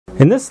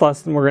In this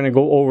lesson, we're going to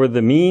go over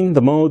the mean,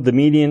 the mode, the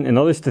median, and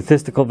other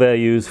statistical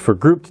values for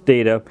grouped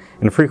data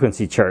and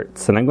frequency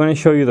charts. And I'm going to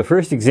show you the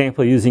first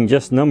example using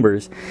just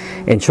numbers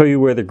and show you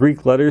where the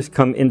Greek letters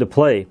come into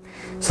play.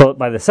 So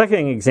by the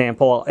second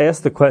example, I'll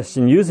ask the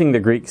question using the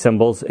Greek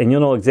symbols and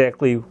you'll know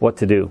exactly what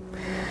to do.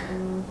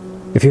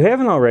 If you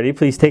haven't already,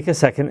 please take a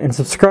second and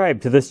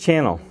subscribe to this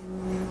channel.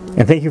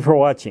 And thank you for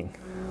watching.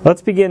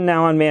 Let's begin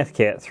now on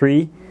MathCat.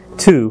 3,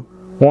 2,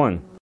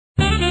 1.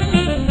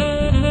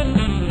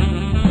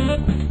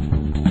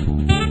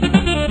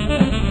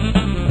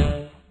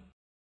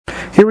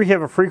 Here we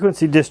have a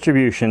frequency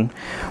distribution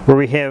where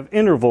we have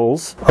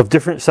intervals of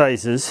different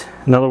sizes.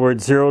 In other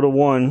words, 0 to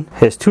 1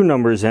 has 2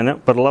 numbers in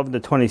it, but 11 to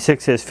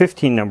 26 has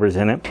 15 numbers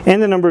in it, and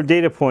the number of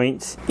data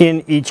points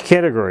in each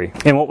category.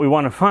 And what we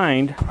want to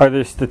find are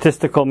the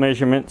statistical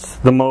measurements,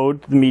 the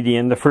mode, the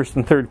median, the first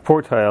and third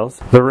quartiles,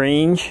 the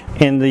range,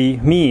 and the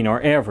mean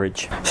or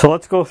average. So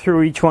let's go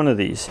through each one of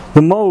these.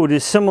 The mode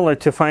is similar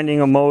to finding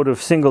a mode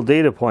of single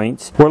data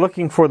points. We're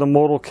looking for the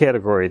modal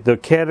category, the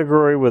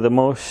category with the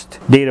most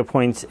data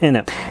points in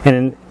it. And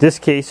in this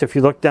case, if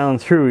you look down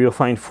through, you'll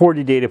find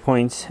 40 data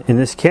points in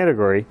this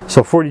category.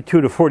 So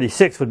 42 to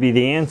 46 would be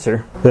the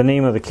answer, the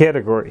name of the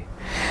category.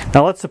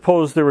 Now let's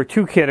suppose there were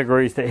two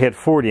categories that had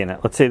 40 in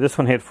it. Let's say this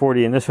one had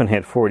 40 and this one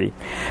had 40.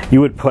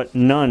 You would put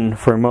none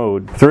for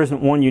mode. If there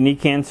isn't one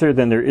unique answer,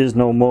 then there is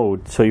no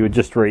mode. So you would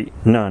just write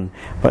none.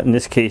 But in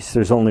this case,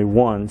 there's only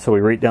one, so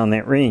we write down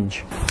that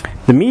range.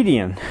 The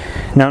median.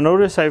 Now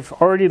notice I've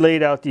already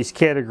laid out these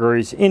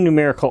categories in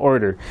numerical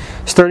order,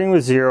 starting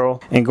with 0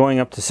 and going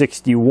up to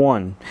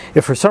 61.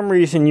 If for some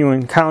reason you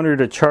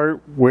encountered a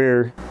chart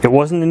where it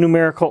wasn't in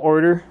numerical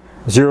order,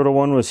 0 to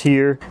 1 was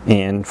here,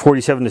 and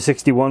 47 to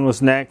 61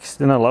 was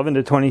next, and 11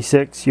 to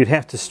 26, you'd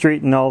have to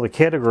straighten all the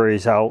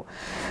categories out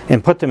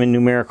and put them in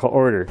numerical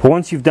order. But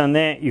once you've done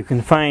that, you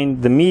can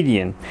find the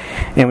median.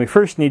 And we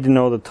first need to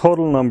know the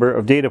total number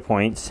of data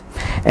points,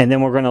 and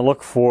then we're going to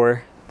look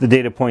for the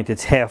data point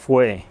that's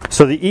halfway.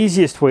 So the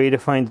easiest way to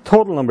find the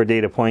total number of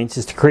data points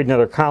is to create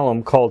another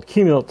column called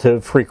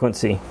cumulative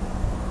frequency.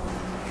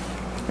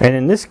 And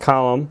in this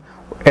column,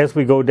 as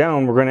we go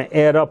down, we're going to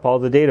add up all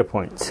the data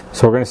points.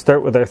 So we're going to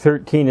start with our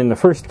 13 in the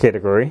first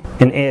category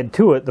and add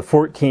to it the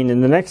 14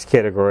 in the next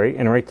category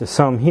and write the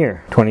sum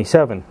here,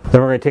 27. Then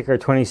we're going to take our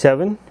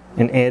 27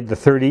 and add the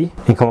 30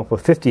 and come up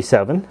with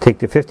 57. Take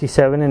the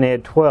 57 and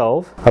add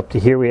 12. Up to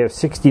here we have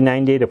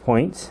 69 data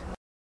points,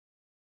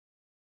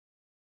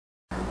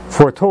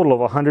 for a total of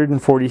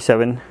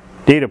 147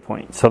 data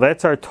points. So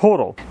that's our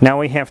total. Now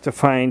we have to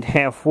find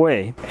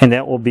halfway, and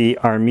that will be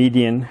our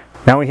median.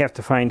 Now we have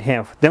to find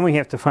half, then we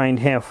have to find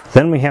half,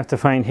 then we have to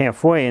find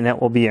halfway, and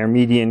that will be our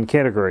median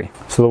category.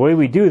 So the way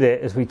we do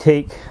that is we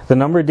take the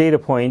number of data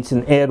points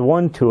and add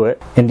 1 to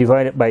it and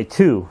divide it by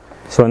 2.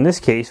 So in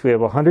this case we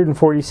have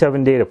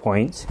 147 data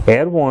points,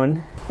 add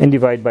 1 and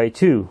divide by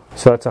 2.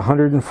 So that's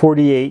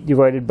 148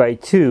 divided by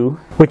 2,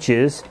 which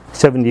is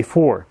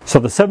 74. So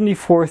the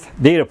 74th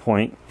data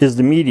point is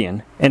the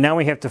median, and now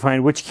we have to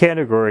find which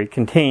category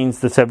contains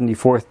the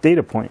 74th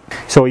data point.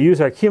 So we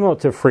use our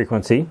cumulative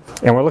frequency,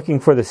 and we're looking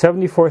for the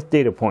 74th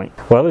data point.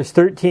 Well, there's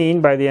 13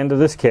 by the end of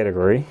this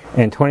category,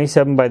 and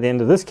 27 by the end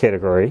of this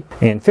category,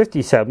 and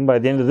 57 by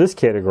the end of this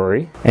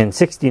category, and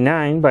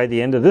 69 by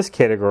the end of this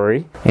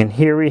category, and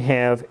here we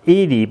have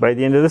 80 by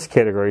the end of this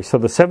category. So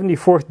the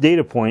 74th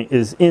data point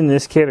is in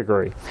this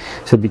category.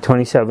 So it'd be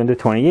 27 to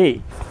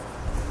 28.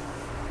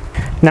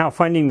 Now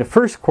finding the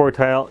first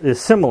quartile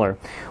is similar.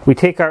 We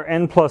take our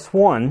n plus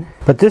 1,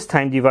 but this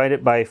time divide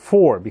it by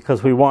 4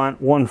 because we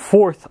want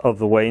 1/4 of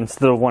the way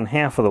instead of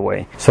 1/2 of the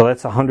way. So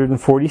that's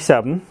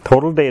 147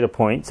 total data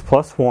points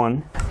plus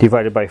 1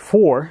 divided by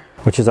 4,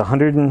 which is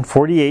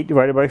 148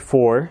 divided by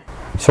 4.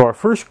 So our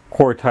first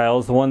quartile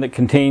is the one that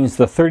contains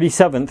the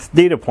 37th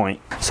data point.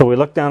 So we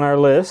look down our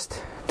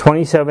list.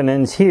 27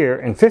 ends here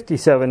and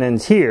 57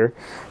 ends here.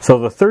 So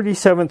the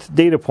 37th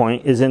data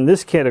point is in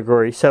this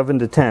category, 7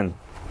 to 10.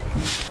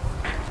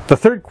 The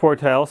third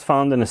quartile is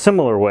found in a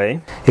similar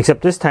way,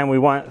 except this time we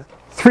want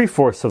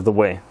 3/4 of the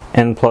way,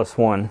 n plus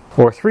 1,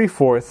 or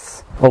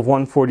 3/4 of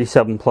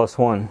 147 plus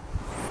 1,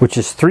 which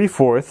is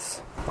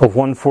 3/4 of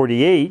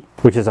 148,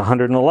 which is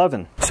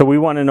 111. So we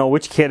want to know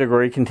which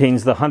category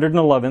contains the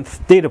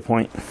 111th data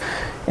point.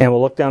 And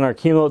we'll look down our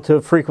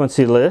cumulative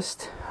frequency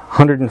list.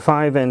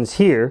 105 ends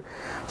here,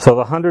 so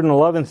the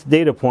 111th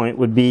data point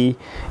would be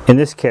in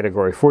this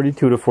category,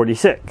 42 to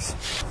 46.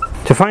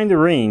 To find the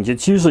range,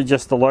 it's usually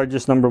just the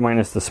largest number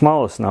minus the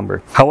smallest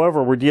number.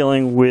 However, we're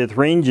dealing with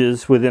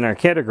ranges within our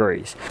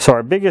categories. So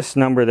our biggest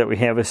number that we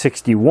have is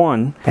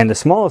 61, and the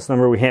smallest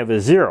number we have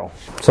is 0.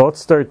 So let's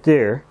start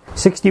there.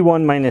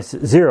 61 minus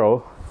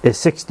 0 is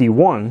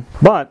 61,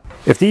 but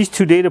if these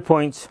two data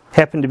points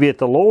happen to be at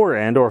the lower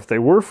end, or if they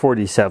were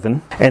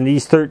 47, and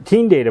these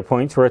 13 data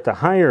points were at the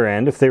higher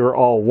end, if they were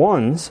all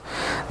 1s,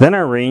 then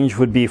our range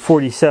would be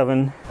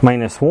 47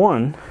 minus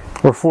 1,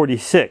 or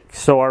 46.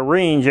 So our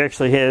range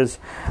actually has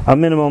a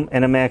minimum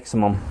and a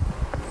maximum,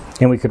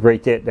 and we could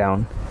write that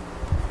down.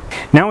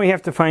 Now we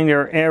have to find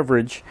our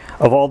average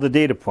of all the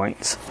data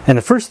points. And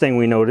the first thing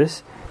we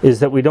notice is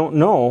that we don't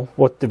know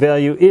what the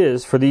value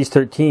is for these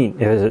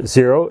 13. Is it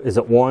 0? Is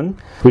it 1?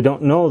 We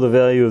don't know the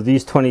value of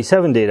these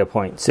 27 data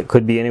points. It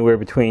could be anywhere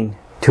between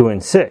 2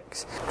 and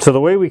 6. So the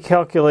way we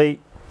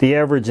calculate the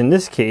average in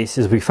this case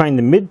is we find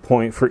the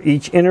midpoint for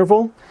each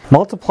interval,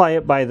 multiply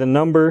it by the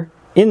number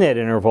in that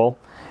interval,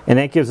 and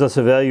that gives us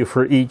a value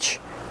for each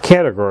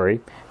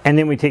category, and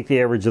then we take the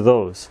average of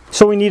those.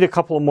 So we need a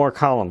couple of more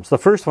columns. The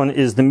first one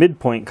is the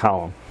midpoint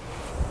column.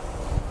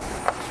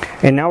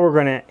 And now we're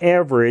going to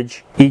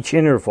average each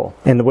interval.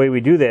 And the way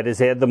we do that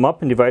is add them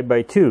up and divide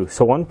by 2.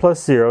 So 1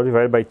 plus 0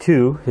 divided by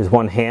 2 is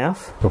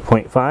 1/2, or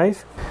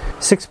 0.5.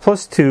 6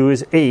 plus 2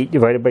 is 8,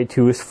 divided by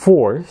 2 is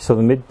 4. So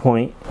the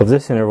midpoint of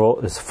this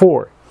interval is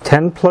 4.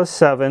 10 plus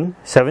 7,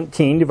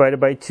 17, divided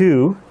by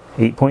 2,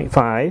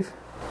 8.5.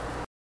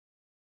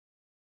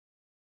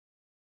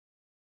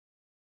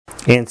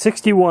 And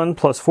 61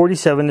 plus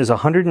 47 is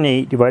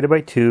 108, divided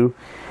by 2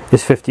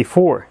 is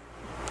 54.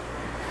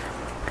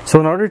 So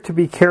in order to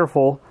be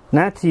careful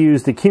not to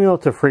use the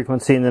cumulative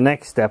frequency in the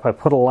next step, I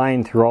put a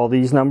line through all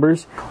these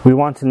numbers. We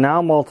want to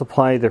now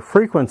multiply the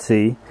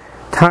frequency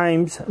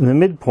times the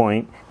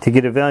midpoint to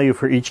get a value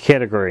for each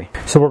category.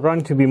 So we're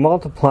going to be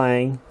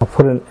multiplying, I'll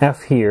put an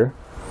F here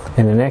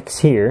and an X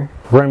here.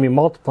 We're going to be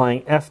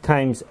multiplying F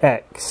times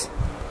X,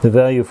 the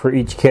value for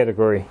each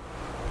category.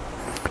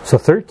 So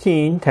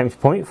 13 times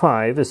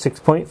 0.5 is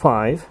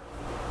 6.5.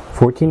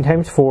 14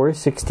 times 4 is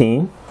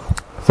 16.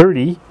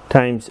 30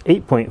 times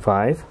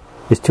 8.5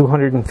 is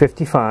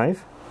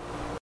 255.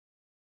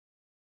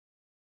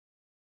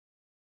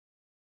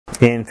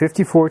 And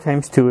 54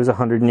 times 2 is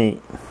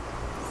 108.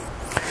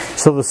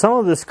 So the sum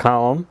of this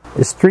column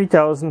is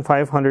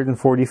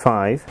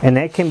 3,545, and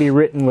that can be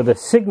written with a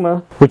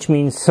sigma, which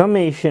means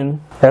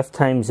summation F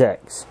times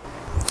X.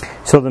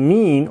 So the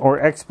mean, or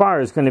X bar,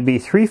 is going to be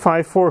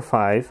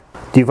 3545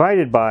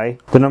 divided by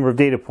the number of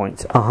data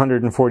points,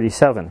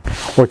 147,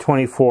 or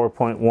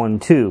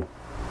 24.12.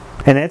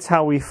 And that's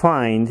how we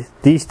find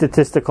these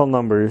statistical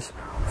numbers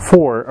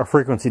for a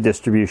frequency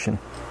distribution.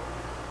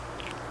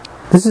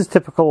 This is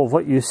typical of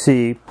what you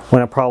see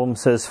when a problem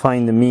says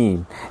find the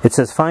mean. It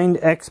says find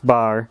X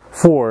bar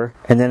for,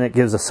 and then it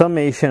gives a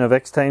summation of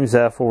X times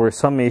F over a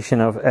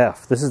summation of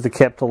F. This is the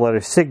capital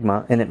letter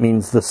sigma, and it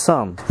means the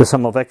sum. The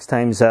sum of X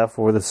times F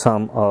over the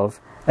sum of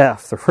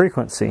F, the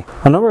frequency.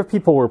 A number of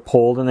people were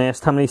polled and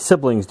asked how many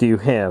siblings do you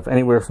have?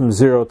 Anywhere from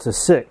 0 to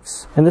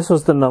 6. And this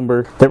was the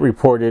number that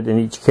reported in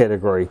each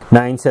category.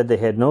 9 said they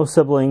had no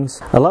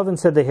siblings, 11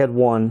 said they had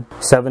 1,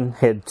 7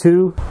 had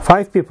 2,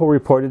 5 people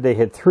reported they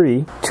had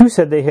 3, 2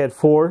 said they had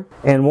 4,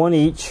 and 1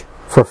 each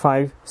for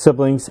 5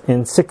 siblings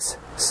and 6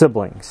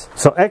 siblings.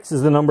 So X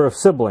is the number of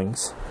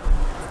siblings,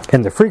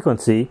 and the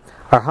frequency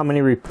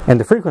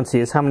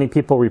is how many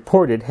people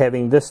reported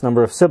having this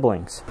number of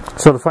siblings.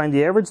 So to find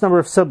the average number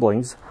of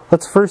siblings,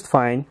 let's first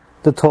find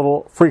the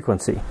total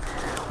frequency,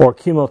 or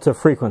cumulative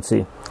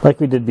frequency, like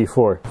we did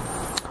before.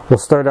 We'll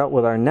start out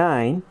with our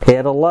 9,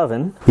 add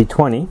 11, be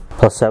 20,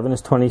 plus 7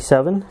 is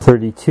 27,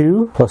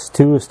 32, plus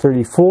 2 is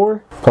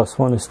 34, plus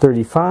 1 is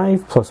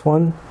 35, plus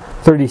 1,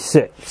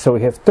 36. So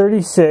we have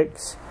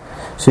 36,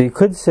 so you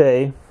could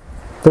say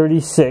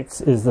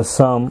 36 is the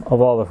sum of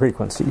all the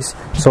frequencies.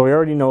 So we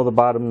already know the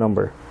bottom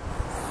number.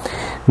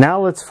 Now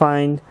let's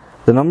find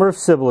the number of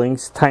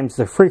siblings times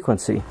the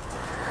frequency.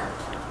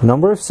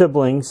 Number of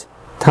siblings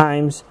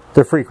times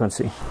the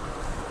frequency.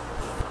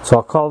 So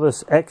I'll call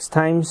this X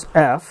times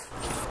F.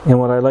 And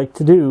what I like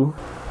to do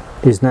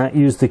is not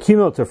use the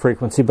cumulative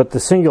frequency, but the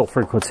single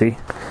frequency.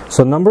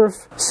 So number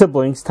of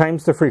siblings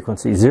times the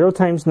frequency. 0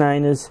 times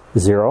 9 is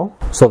 0.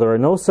 So there are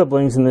no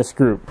siblings in this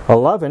group.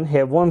 11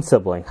 have 1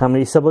 sibling. How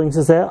many siblings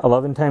is that?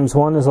 11 times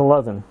 1 is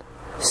 11.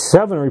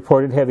 7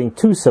 reported having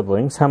 2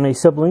 siblings. How many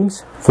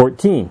siblings?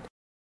 14.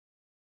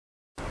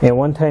 And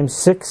 1 times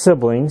 6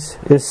 siblings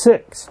is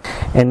 6.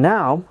 And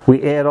now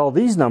we add all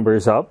these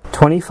numbers up.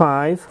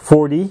 25,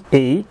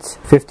 48,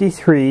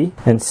 53,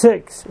 and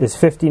 6 is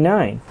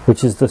 59,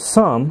 which is the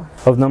sum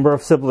of number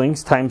of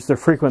siblings times the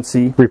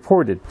frequency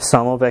reported.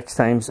 Sum of X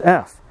times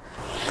F.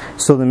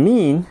 So the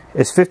mean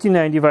is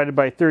 59 divided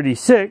by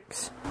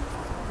 36,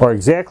 or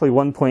exactly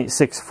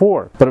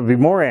 1.64. But it would be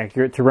more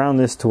accurate to round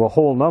this to a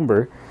whole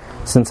number.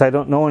 Since I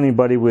don't know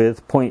anybody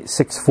with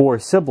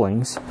 0.64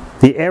 siblings,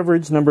 the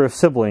average number of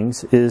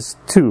siblings is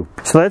 2.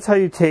 So that's how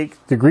you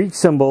take the Greek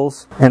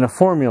symbols and a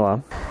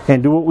formula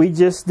and do what we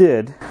just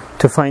did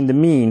to find the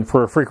mean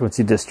for a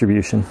frequency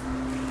distribution.